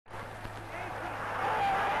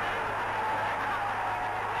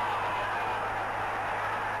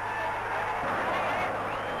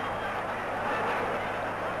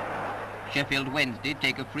Sheffield Wednesday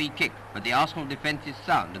take a free kick, but the Arsenal defence is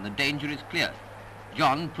sound and the danger is clear.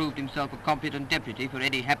 John proved himself a competent deputy for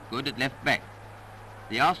Eddie Hapgood at left back.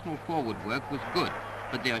 The Arsenal forward work was good,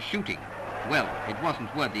 but their shooting, well, it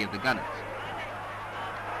wasn't worthy of the Gunners.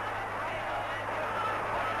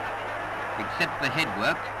 Except for head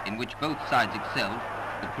work, in which both sides excelled,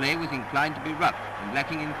 the play was inclined to be rough and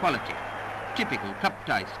lacking in quality. Typical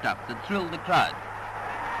cup-tie stuff that thrilled the crowd.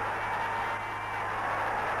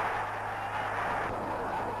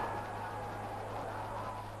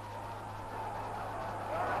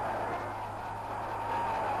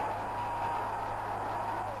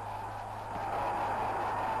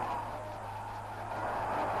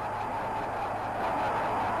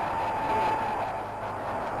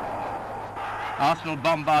 Arsenal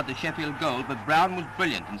bombard the Sheffield goal, but Brown was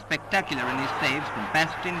brilliant and spectacular in his saves from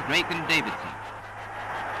Bastin, Drake and Davidson.